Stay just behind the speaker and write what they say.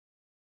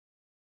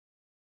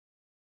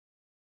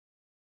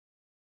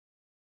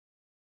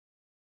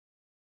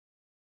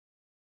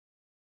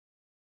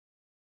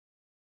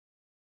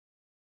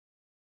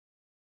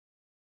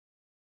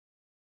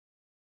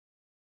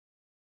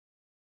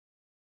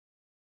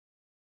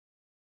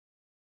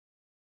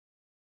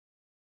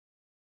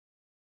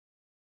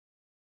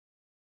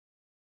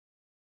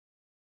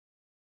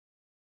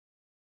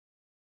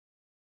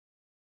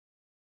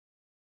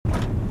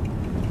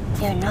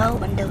We are now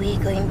on the way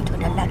going to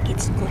the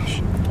Lucky's coach.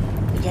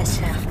 We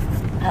just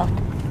out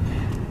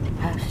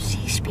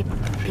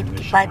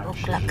 6:55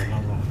 o'clock.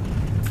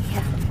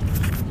 Yeah.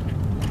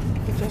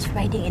 We're just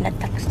riding in a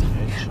taxi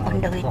on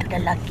the way to the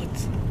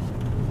Lucky's.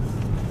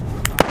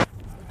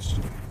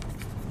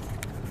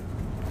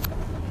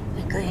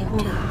 We're going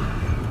to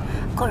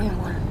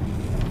Cornwall.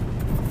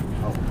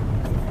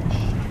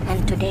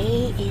 And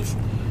today is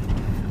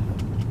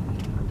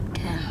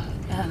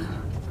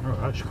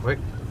oh, that's quick.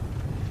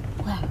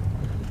 Well,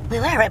 we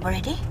were arrived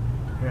already.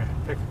 Yeah,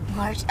 quick.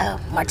 March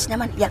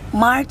naman. Yeah,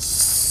 March.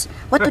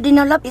 What do they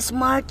know, love? Is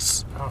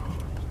March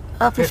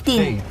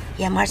 15.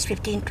 Yeah, March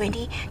 15,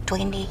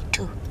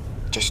 2022.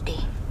 Tuesday.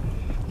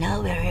 Now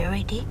we're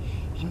already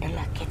in the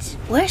Lucky's.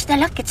 Where's the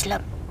Lucky's,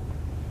 love?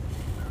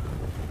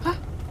 Huh?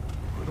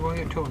 What are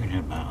you talking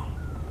about?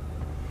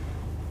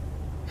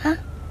 Huh?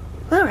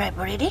 We arrived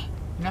already?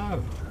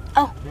 No.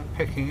 Oh. They're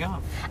picking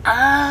up.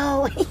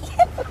 Oh.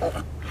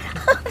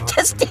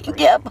 Just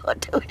thinking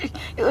about it.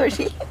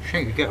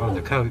 She could get on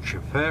the coach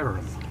at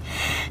Fareham.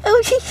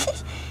 Oh,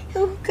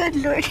 oh, good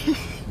Lord.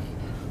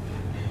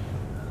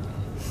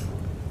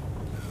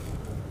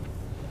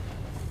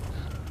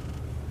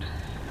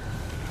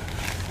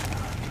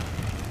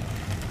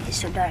 It's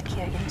so dark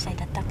here inside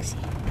the taxi.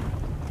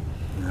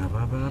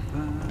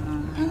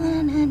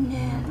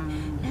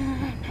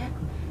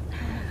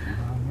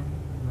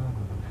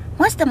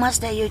 What's the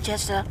Mazda you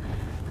just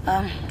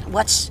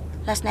watched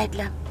last night,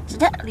 love? Is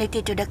that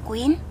related to the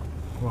Queen?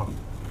 What?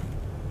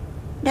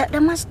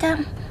 The Mazda.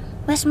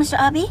 Where's Mr.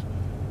 Abby?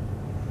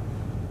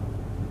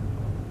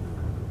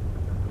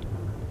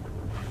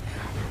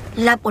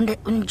 Love,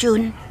 on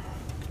June,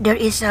 there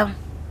is a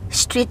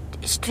street.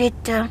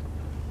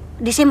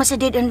 The same as I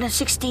did on the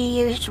 60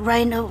 years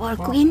reign of our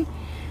Queen.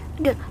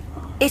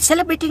 It's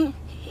celebrating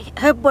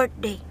her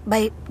birthday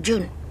by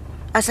June.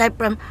 Aside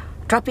from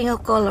dropping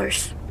of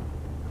colors.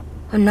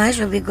 How nice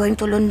are we going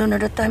to London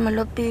at the time, I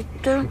love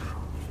Peter.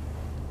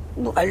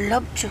 Oh, I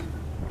love to. Yeah,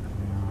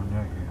 I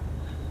know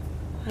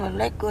you. I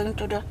like going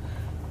to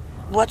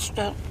watch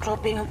the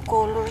dropping of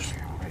colors.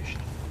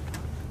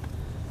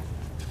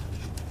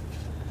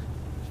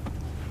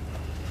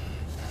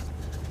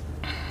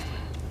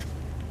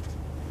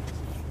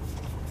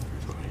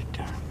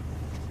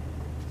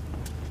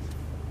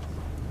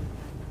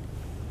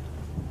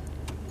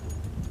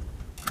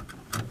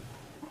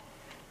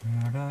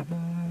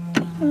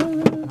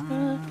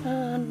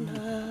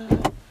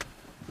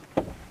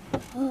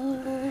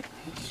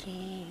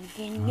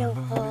 In your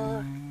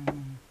heart.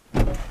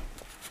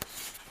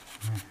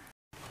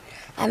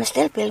 I'm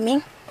still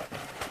filming.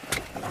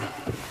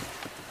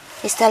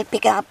 It's still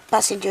picking up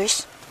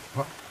passengers.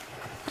 What?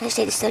 I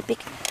said it's still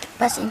picking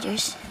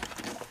passengers.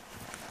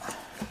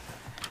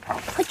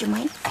 Would you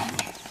mind?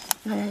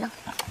 No, lang.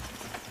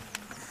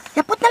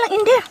 Yeah, put na lang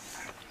in there.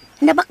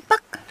 In the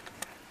backpack.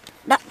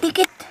 That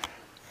ticket.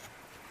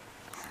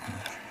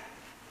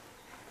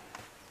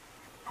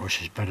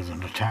 This is better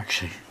than a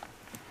taxi.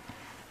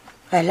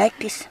 I like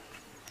this.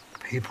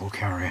 People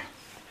carrier.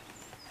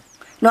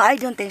 No, I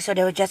don't think so.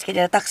 They will just get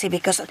a taxi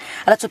because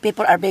lots of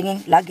people are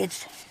bringing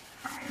luggage.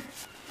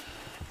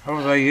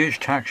 Oh, they use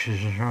taxis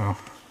as well.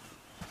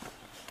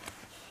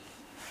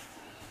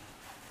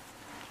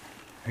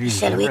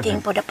 Still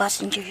waiting for the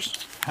passengers.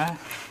 Huh?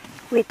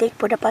 Waiting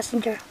for the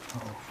passenger.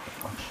 Oh,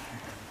 for fuck's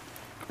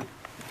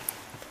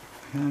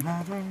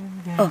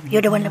sake. Oh,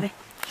 you're the one, Labi.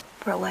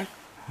 For a while.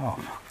 Oh,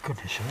 for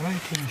goodness sake, I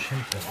didn't see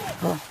that.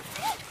 Oh.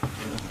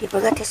 You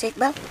forgot the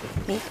seatbelt?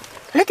 Me?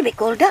 A little bit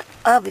cold up.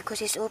 Oh,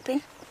 because it's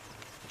open.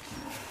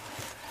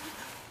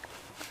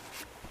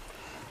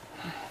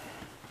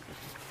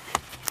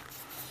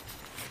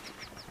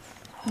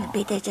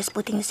 Peter just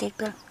putting the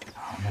seatbelt.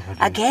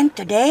 Again,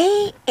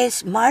 today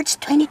is March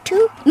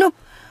 22. No,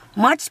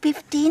 March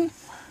 15,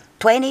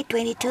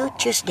 2022,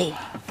 Tuesday.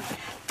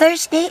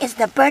 Thursday is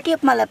the birthday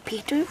of Mala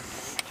Peter,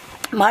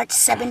 March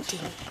 17.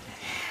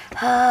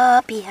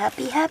 Happy,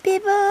 happy, happy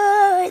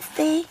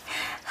birthday.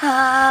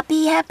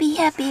 Happy, happy,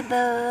 happy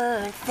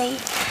birthday.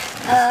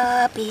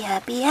 Happy,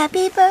 happy,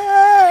 happy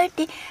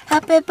birthday.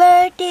 Happy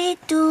birthday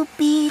to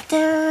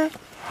Peter.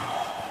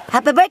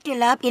 Happy birthday,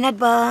 love, in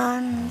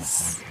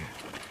advance.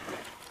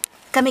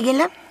 Come again,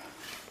 love?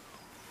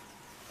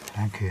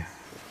 Thank you.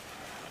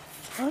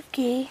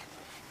 Okay.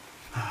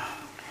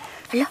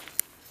 Hello?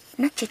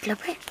 Not chick,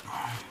 love, right?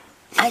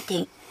 I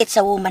think it's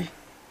a woman.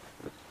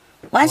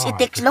 Once it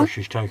takes long.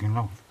 She's taking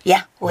long.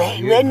 Yeah,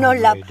 we no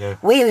love.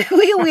 We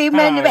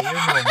women.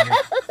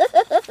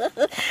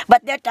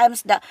 But there are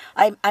times that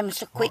I'm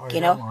so quick,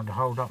 you know. I don't want to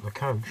hold up the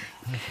coach.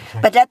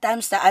 But there are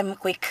times that I'm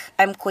quick.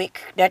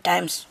 There are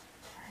times.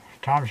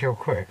 Times you're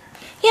quick.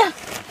 Yeah,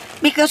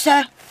 because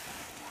I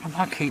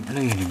keep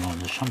leaning on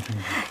there's something.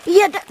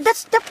 yeah,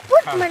 that's the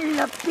point, my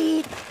love,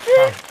 Peter.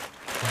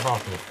 The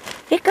bottle.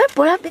 Be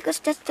careful, huh? Because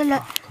that's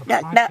the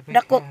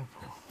cook.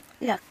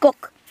 Yeah,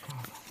 cook.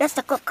 That's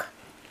the cook.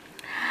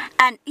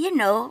 And you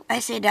know, I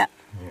say that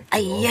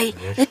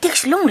it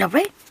takes long, love,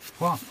 right?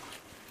 What?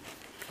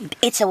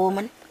 It's a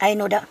woman. I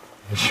know that.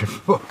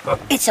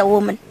 It's a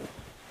woman.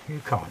 You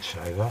can't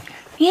say that.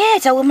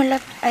 Yeah, it's a woman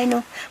love. I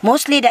know.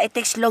 Mostly that it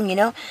takes long, you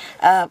know.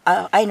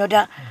 I know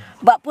that.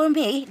 But for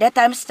me, there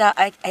times that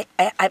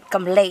I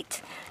come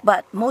late.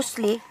 But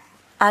mostly,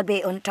 I'll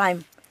be on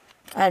time.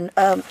 And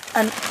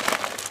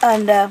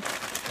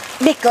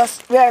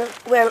because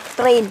we're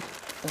trained.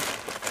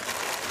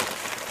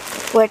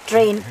 We're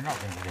trained. You're not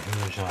going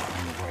to use that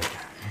on the way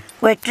down.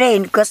 We're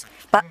trained because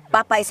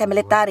Papa is a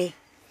military.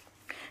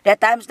 There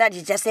are times that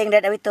he's just saying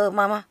that to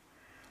Mama.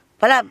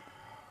 Palab,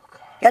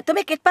 you have to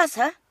make it pass,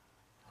 huh?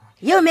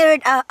 You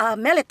married a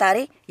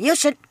military, you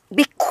should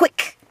be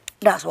quick.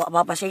 That's what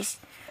Papa says.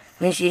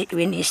 When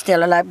he's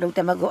still alive long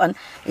time ago and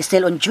he's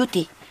still on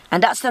duty.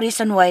 And that's the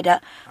reason why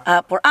that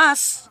for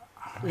us,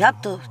 we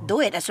have to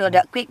do it as well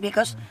that quick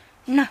because,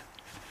 no.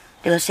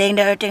 They were saying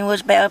that everything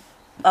was by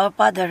our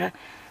father.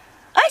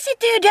 I said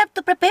to you, they have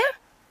to prepare.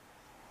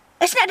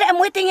 It's not that I'm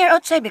waiting here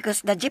outside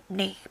because the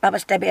jeepney,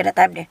 Papa's tabi at the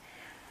time there.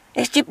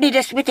 It's jeepney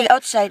that's waiting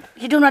outside.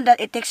 You don't know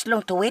that it takes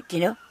long to wait, you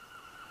know.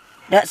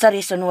 That's the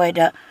reason why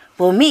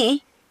for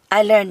me,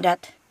 I learned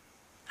that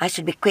I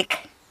should be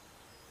quick.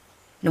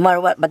 No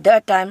matter what. But there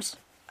are times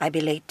I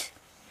be late.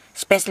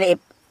 Especially if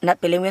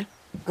not feeling well,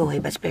 go away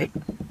by spirit.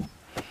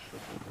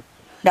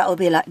 That will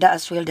be like that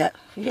as well. That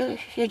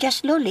you're just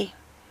slowly.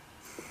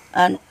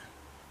 And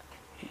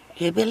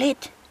you'll be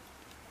late.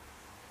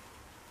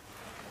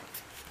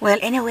 Well,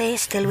 anyway,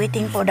 still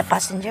waiting for the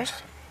passengers.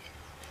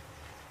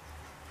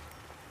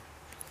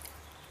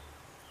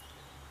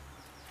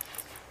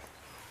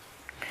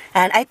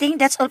 And I think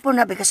that's all for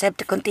now because I have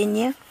to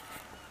continue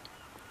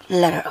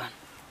later on.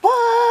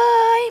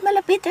 Bye,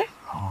 Malapiter.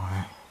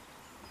 Oh,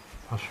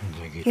 that's when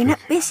they get You're not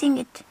quick. missing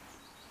it.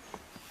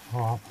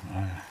 Oh,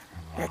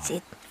 That's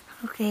it.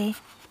 Okay.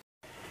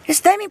 It's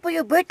timing for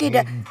your birthday.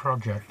 Eden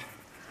project.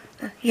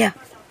 Yeah,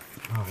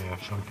 Oh, yeah,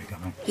 something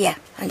coming. yeah.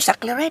 And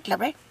exactly right,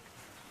 love, right?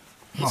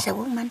 He's a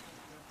woman.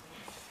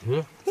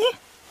 Yeah, Yeah,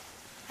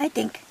 I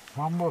think.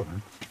 one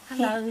woman.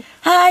 Hello.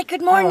 Hi, good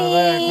Hello morning.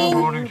 there, good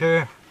morning to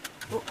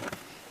you.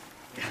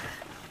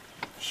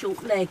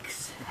 Short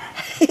legs.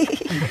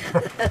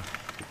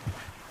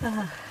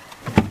 Oh,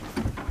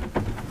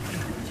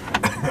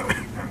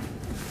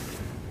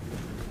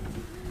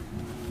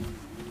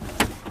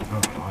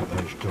 I like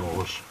those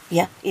doors.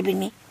 Yeah, even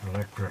me.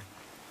 Electric.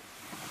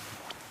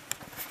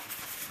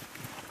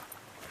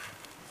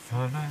 Is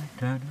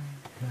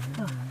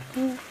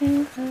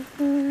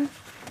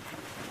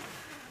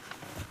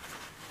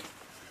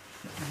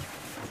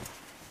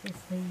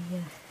the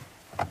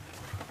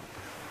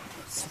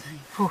what's the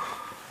name?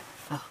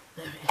 Oh,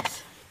 there it is.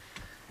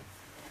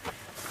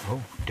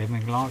 Oh,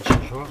 dimming lights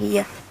as well.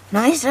 Yeah,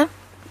 nice, huh?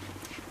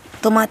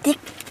 Automatic.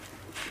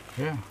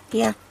 Yeah,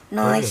 Yeah,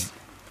 nice.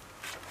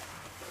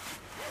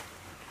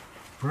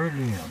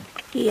 brilliant.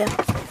 Yeah.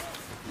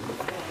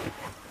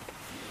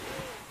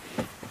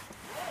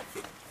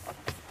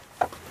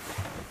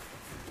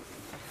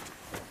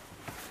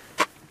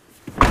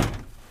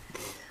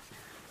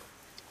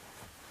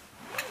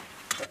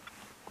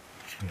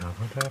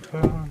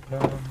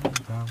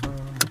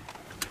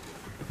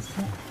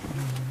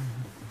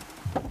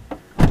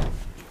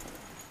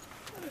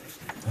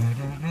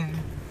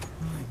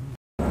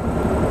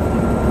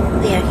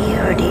 We are here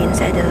already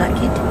inside the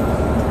locket.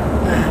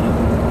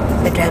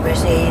 The driver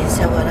says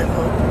a while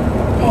ago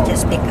they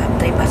just pick up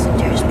 3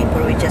 passengers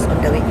before we just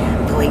on the way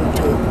going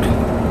to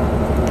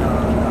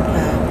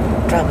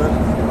travel.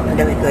 On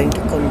the way going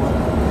to Cornwall.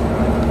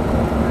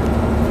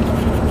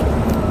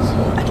 So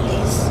at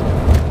least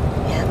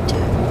we have to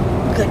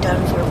go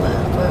down for a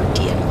while for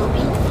tea and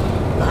coffee.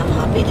 But I'm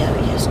happy that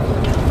we just go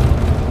down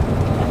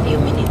a few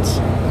minutes.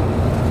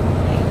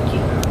 Thank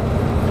you.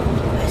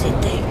 I said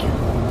thank you.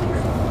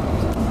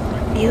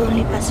 The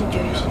only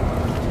passengers.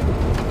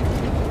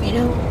 You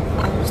know,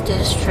 I'm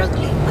still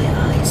struggling my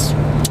eyes.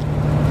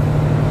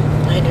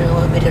 I don't know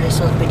what will be the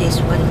result with this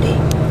one day.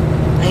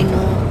 I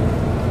know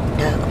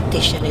the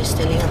optician is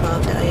telling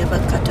about that I have a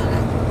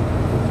cataract.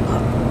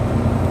 But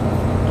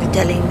they're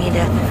telling me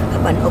that I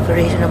have an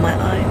operation on my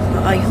eye.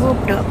 But I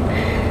hope that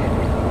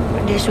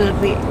this will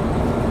be,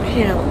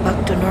 you know,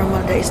 back to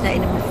normal. That it's not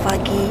any more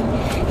foggy.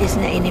 It's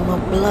not any more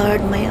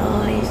blurred, my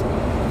eyes.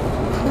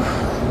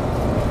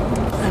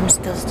 I'm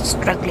still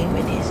struggling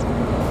with this.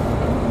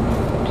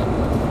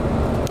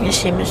 It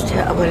seems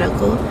a while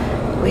ago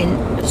when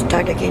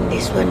start again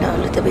this one a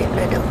little bit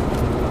like that.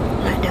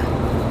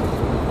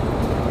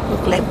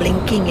 Look like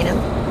blinking, you know.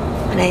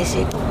 And I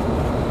said,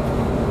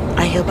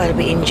 I hope I'll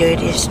be enjoy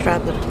this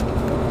travel.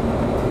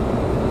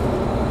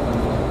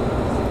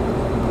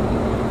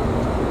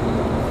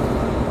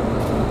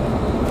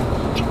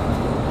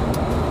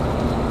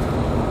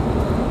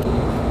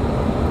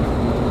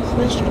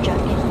 Where's your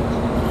jacket?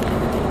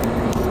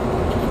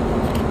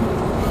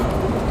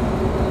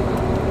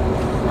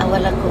 A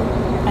while ago,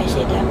 I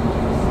said,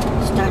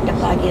 start the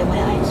foggy on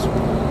my eyes.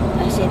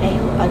 I said, I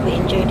hope I'll be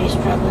enjoy this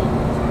travel.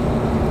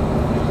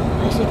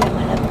 I said, I'm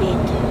a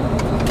bit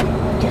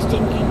just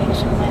thinking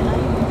it's on my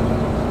eye.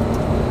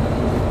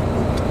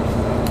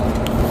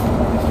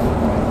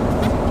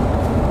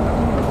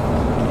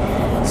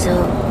 So,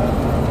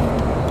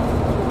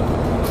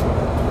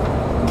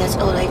 That's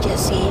all I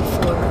just see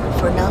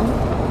for now.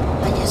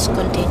 I just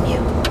continue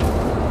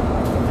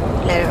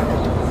later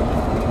on.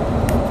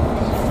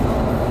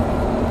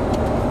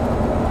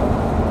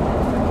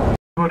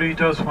 Anybody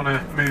does want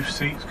to move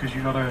seats because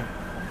you got a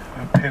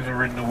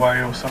pillar in the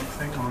way or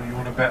something, or you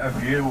want a better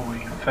view, or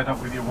you're fed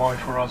up with your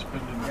wife or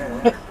husband and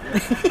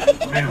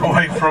move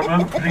away from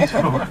them, please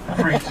feel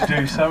free to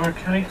do so,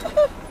 okay?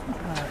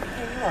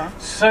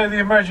 So the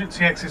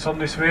emergency exits on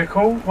this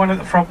vehicle, one at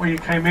the front where you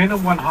came in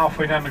and one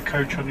halfway down the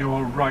coach on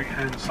your right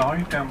hand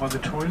side, down by the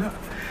toilet.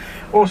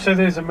 Also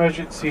there's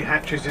emergency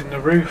hatches in the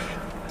roof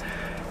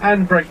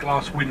and break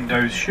glass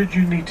windows. Should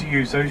you need to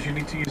use those, you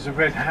need to use the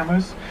red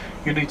hammers.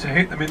 You need to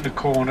hit them in the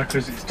corner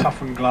because it's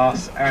toughened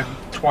glass, and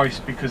twice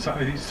because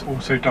it's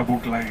also double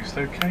glazed,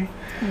 okay?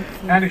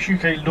 And it's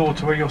UK law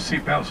to wear your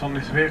seatbelts on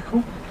this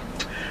vehicle.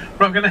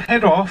 Right, I'm going to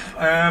head off.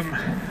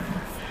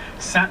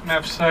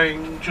 Sat-nav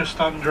saying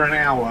just under an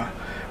hour,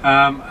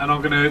 and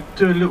I'm going to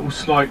do a little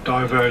slight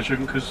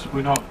diversion because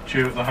we're not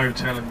due at the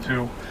hotel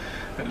until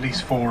at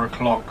least 4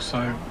 o'clock,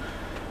 so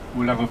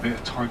we'll have a bit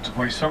of time to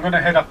waste. So I'm going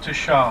to head up to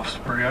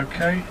Shaftesbury,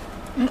 okay?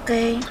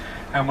 Okay.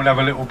 And we'll have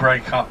a little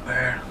break up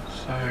there.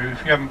 So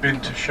if you haven't been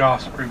to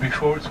Shaftesbury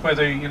before, it's where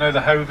you know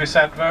the Hovis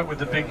advert with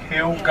the big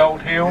hill,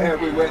 gold hill? Yeah,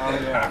 we went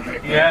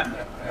there. Yeah.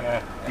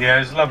 Yeah,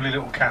 there's lovely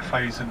little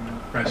cafes and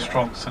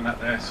restaurants and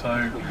that there,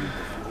 so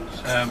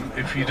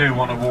if you do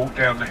want to walk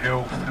down the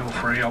hill, feel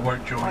free. I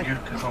won't join you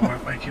because I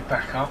won't make it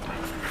back up.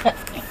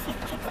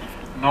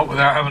 Not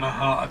without having a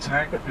heart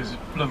attack, because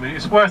blooming,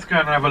 it's worth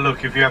going and have a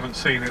look if you haven't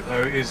seen it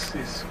though.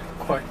 It's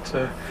quite,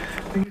 I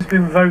think it's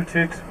been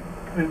voted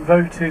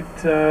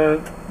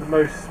the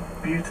most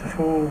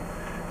beautiful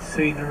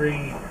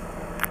scenery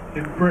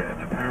in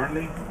Britain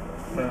apparently.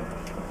 But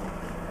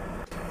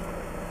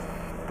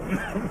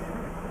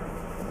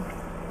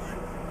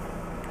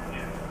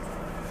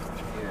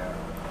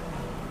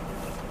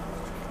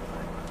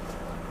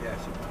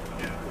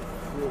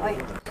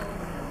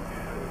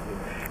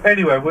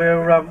anyway,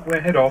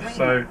 we're head off,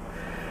 so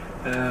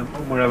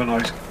we'll have a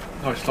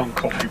nice long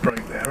coffee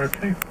break there,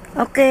 okay?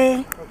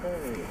 Okay.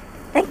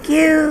 Thank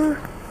you.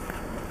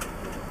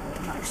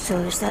 So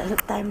is that the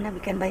time that we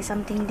can buy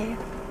something there?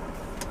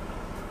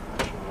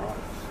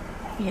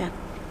 Yeah.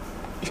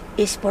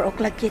 It's 4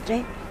 o'clock yet,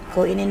 right?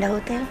 Go in the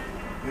hotel?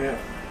 Yeah,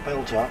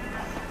 built up.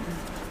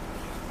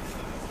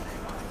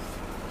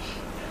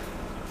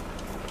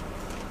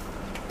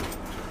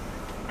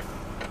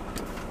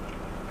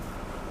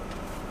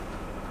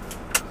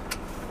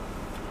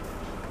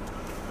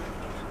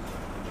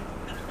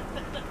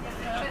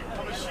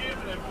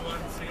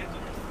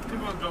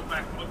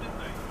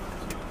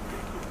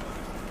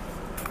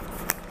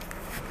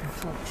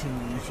 Talk to you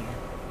easier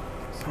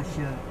because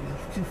you're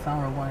too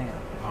far away,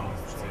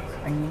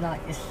 and you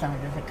like this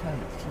side of the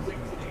coach.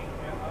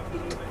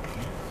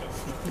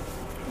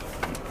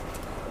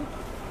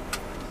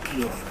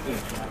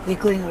 We're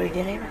going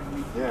already, right?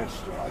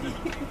 Yes.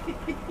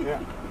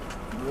 Yeah.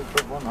 We'll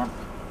put one on.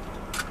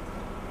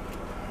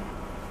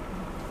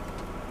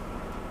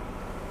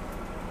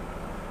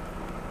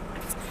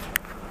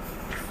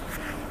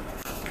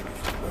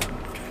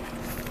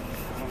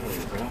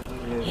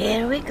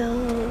 Here we go.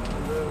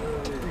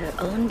 We're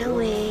on the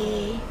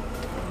way.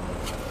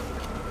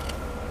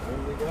 Where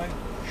are we going?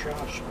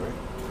 Shaftesbury.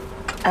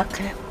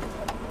 Okay.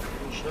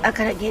 I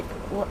cannot get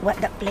what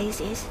that place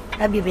is.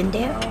 Have you been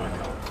there? No, I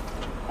can't.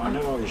 I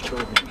know what he's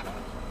talking about.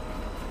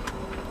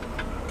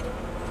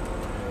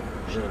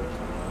 There's a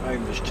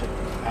famous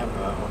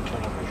advert on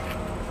television.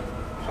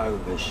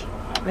 Hovis.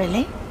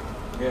 Really?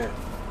 Yeah.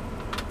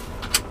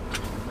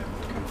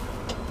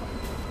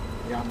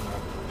 Young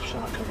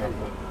cycling up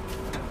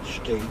a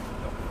steep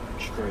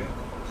street.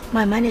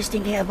 My mind is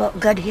thinking about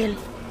God Hill.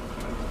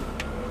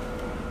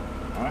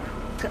 Right?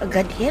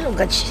 God Hill or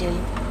God's Hill?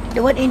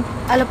 The one in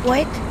Isle of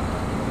Wight?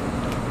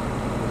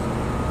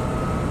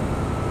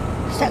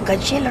 Is that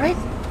God's Hill, right?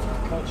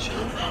 God's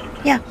Hill.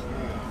 Yeah.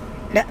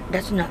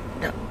 That's not.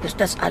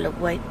 That's Isle of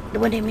Wight. The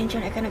one they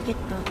mentioned, I cannot get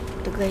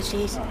the guy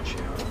says. God's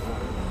Hill.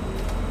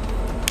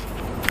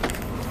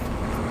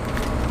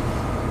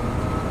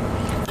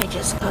 I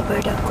just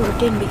covered the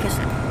curtain because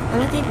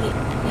relatively,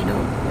 you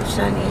know, the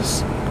sun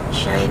is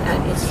shine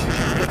and it's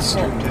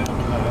hot.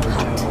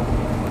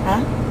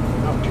 Huh?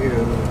 Not due to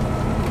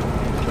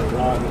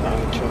arrive at the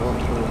hotel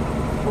till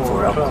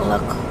 4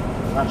 o'clock.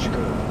 That's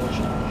good,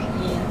 wasn't it?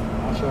 Yeah.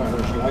 I thought it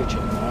was later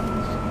than that.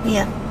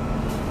 Yeah.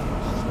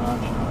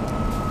 Right.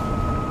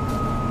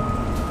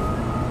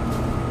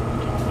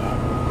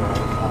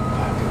 We'll come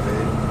back a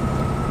bit.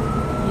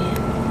 Yeah.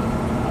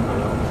 Have a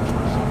look.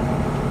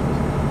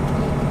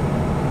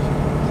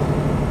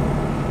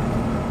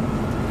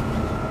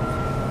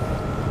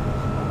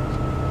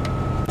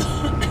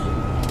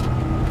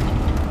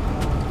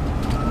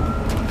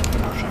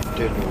 I think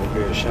dinner will be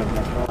at 7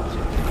 o'clock.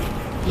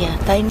 Yeah,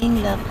 timing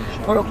lang.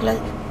 4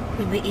 o'clock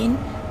we'll be in.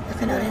 I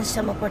can arrange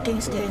some of our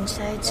things there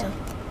inside, so.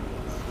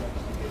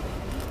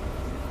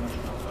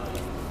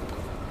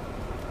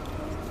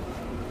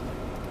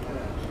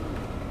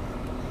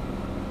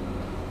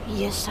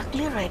 Yes,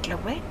 exactly right,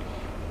 love, right?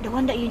 The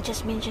one that you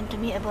just mentioned to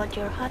me about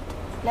your hut.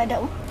 Lada,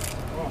 oh.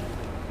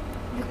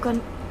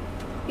 Oh,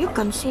 You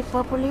can see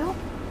properly, oh.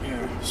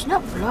 yeah, It's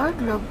not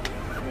blurred, look.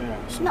 yeah.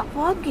 It's not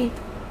foggy.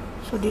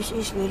 So this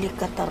is really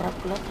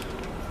cataract, look.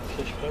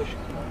 This place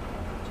called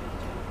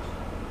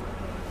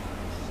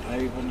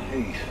Avon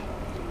Heath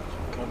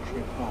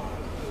Country Park.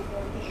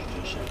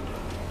 Visitor Centre.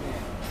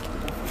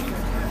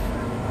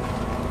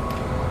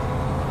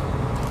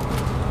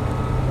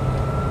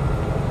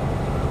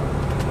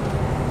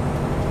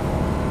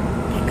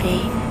 Okay,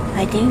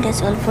 I think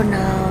that's all for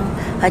now.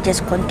 I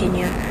just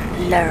continue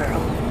learn.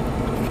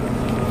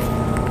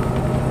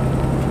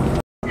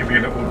 Give you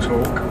a little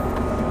talk.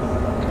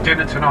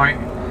 Dinner tonight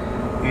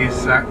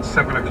is at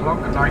 7 o'clock,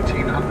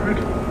 1900.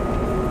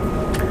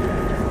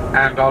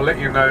 And I'll let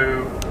you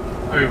know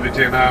over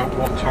dinner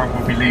what time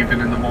we'll be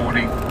leaving in the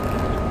morning.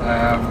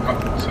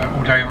 Got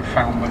all day in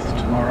Falmouth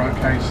tomorrow,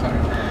 okay? So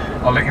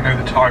I'll let you know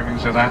the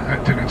timings of that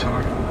at dinner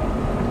time.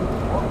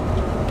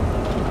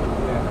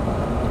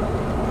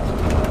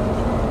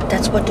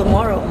 That's for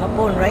tomorrow,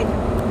 Mapon, right?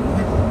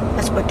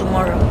 That's for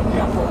tomorrow,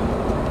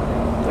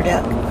 Mapon. For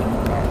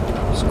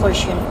the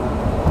excursion.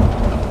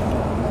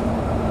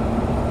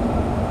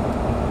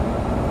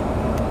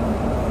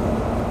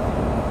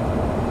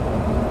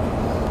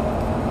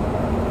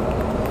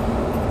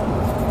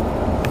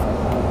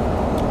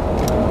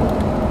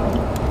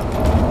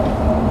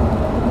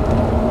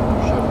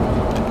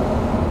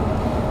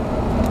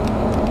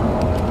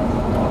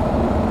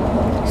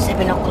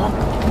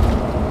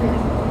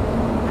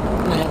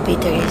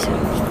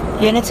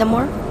 You need some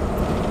more?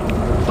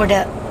 For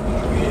the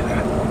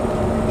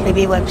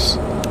baby wipes.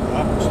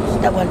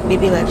 That one,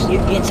 baby wipes. You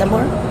need some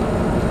more?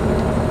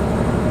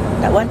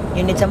 That one?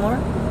 You need some more?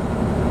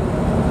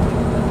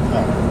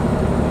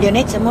 You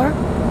need some more?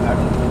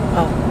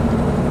 Oh.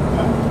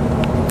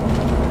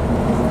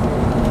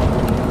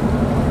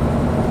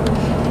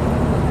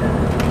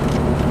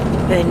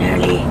 Very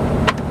nearly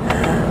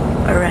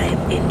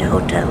arrived in the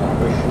hotel.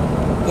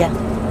 Yeah.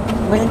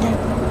 Well done.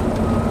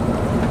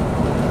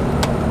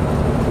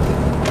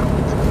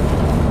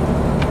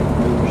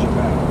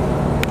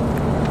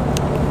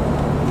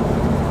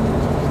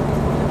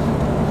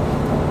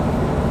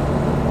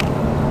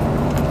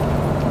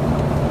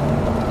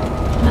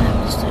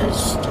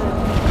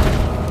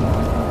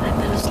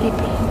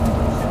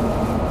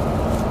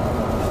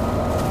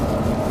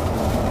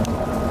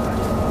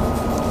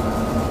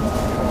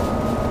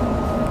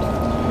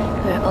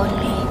 We're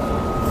only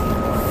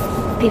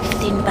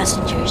 15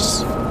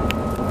 passengers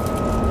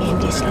in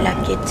this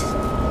luggage.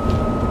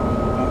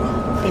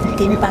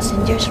 15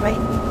 passengers, right?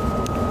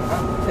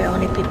 We're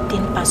only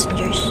 15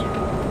 passengers.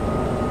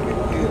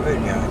 You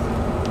videoing?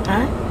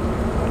 Huh?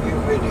 You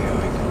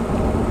videoing?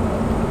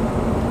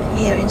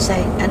 Here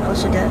inside, and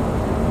also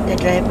the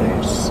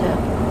driver's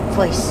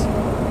voice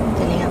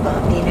telling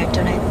about dinner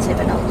tonight,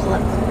 7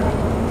 o'clock.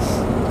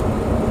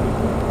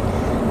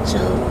 So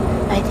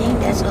I think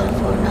that's all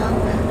for now.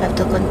 I have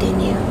to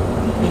continue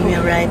when we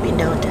arrive in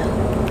the hotel.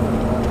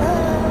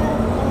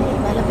 Bye,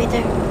 Malo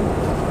Peter.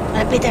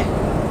 Malo Peter.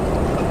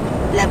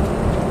 Love.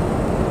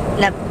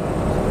 Love.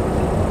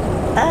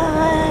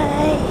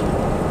 Bye.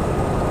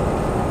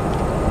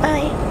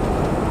 Bye.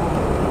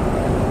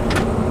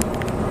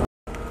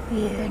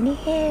 We're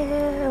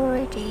near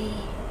already.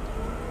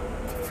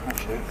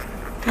 That's it.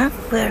 Huh?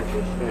 Where?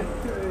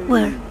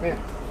 Where? Yeah,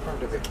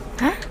 front of it.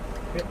 Huh?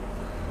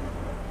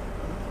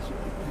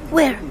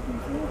 Where?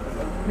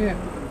 Yeah.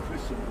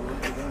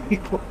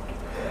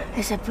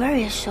 It's a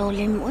very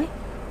solemn way.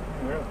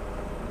 Yeah.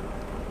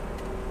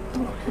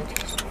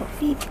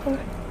 People.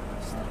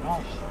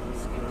 Nice.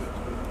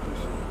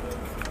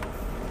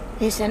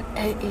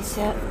 It's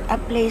a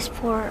place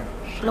for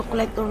look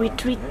like a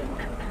retreat.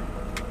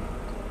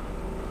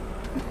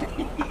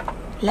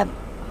 Love.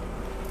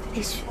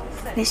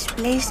 This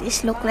place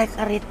is look like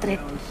a retreat.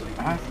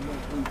 Huh?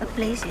 The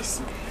place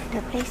is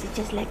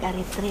just like a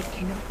retreat,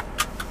 you know.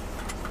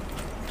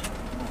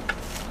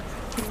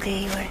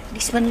 Okay, where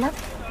this one, love?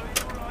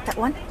 That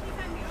one?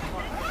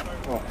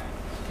 What?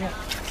 Yeah.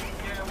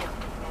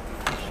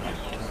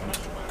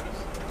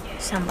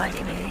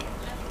 Somebody maybe.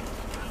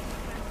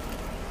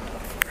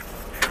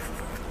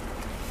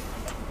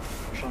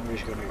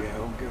 Somebody's going to get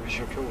home, give us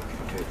a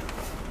talking to.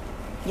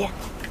 Yeah.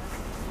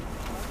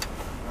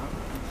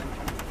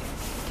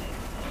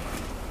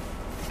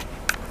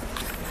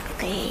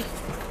 Okay.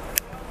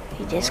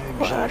 You just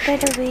go out by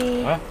the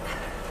way. Huh?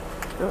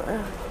 Go,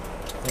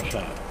 What's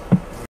that?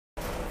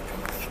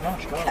 It's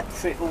nice car.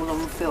 That's it all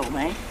on film,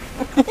 eh?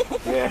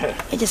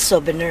 Yeah. it's a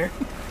souvenir.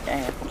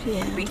 Yeah.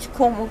 Yeah. You been to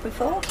Cornwall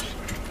before?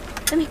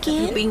 Let me Have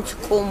you get been to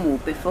Cornwall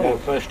before? No,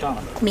 first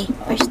time. me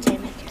first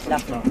time.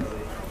 Lovely.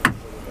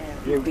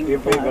 Yeah. You've been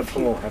quite a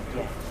before, few. haven't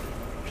you?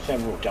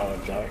 Several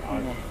times,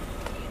 Yeah.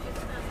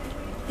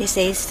 They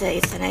say it's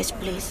a nice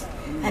place,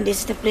 and this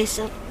is the place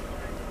of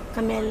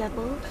Camilla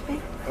Bowles,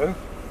 right? Who?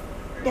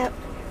 The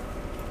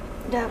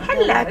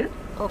Hello.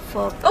 of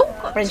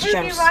got Prince two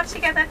Charles. new arrived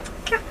together.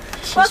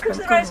 Welcome to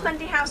the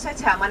Rosemundy House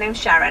Hotel. My name's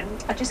Sharon.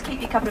 I'll just keep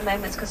you a couple of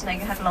moments because I know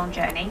you had a long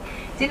journey.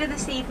 Dinner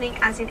this evening,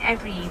 as in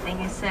every evening,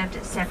 is served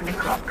at 7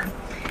 o'clock.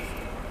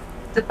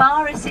 The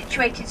bar is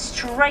situated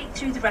straight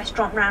through the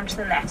restaurant round to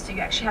the left, so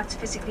you actually have to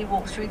physically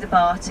walk through the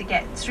bar to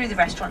get through the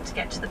restaurant to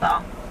get to the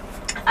bar.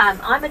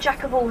 I'm a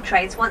jack of all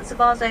trades. Once the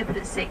bar's open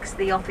at 6,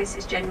 the office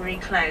is generally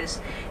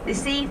closed.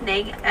 This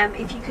evening,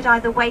 if you could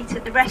either wait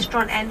at the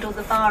restaurant end or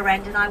the bar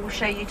end, and I will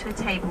show you to a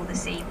table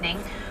this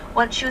evening.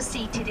 Once you're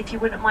seated, if you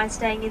wouldn't mind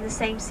staying in the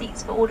same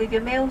seats for all of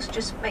your meals,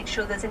 just make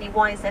sure there's any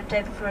wines left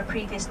over from a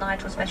previous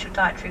night or special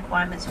dietary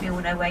requirements. We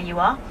all know where you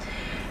are.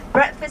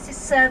 Breakfast is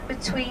served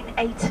between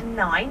 8 and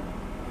 9.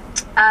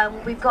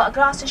 We've got a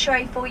glass of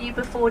sherry for you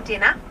before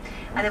dinner,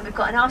 and then we've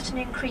got an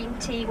afternoon cream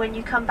tea when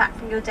you come back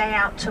from your day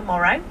out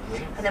tomorrow,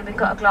 and then we've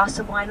got a glass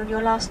of wine on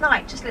your last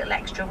night, just a little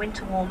extra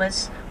winter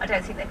warmers. I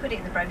don't think they put it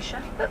in the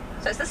brochure, but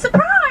so it's a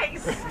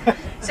surprise.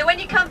 So when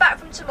you come back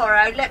from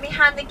tomorrow, let me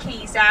hand the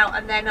keys out,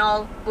 and then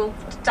we'll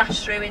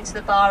dash through into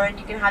the bar and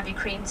you can have your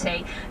cream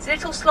tea. It's a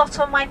little slot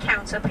on my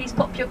counter. Please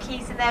pop your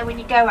keys in there when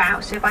you go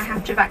out, so if I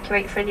have to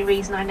evacuate for any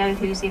reason, I know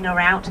who's in or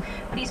out.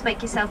 Please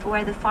make yourself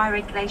aware of the fire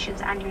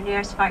regulations and your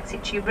nearest fire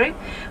exit to your room.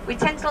 We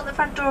tend to lock the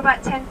front door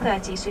about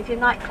 10:30, so if you're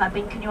night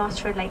clubbing, can you ask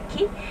for a late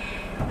key?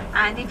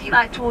 And if you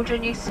like to order a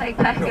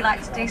newspaper, if you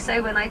like to do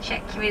so when I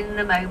check you in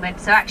a moment.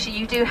 So actually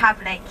you do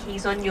have late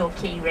keys on your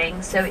key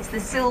ring, so it's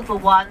the silver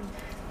one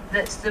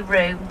that's the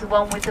room, the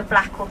one with the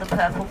black or the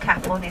purple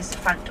cap on is the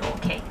front door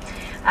key.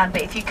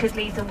 But if you could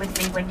leave them with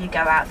me when you go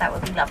out, that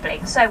would be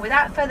lovely. So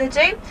without further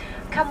ado,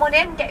 come on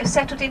in, get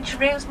settled into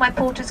your rooms. My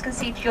porters can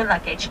see to your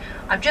luggage.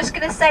 I'm just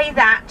going to say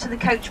that to the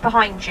coach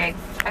behind you,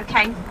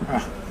 okay?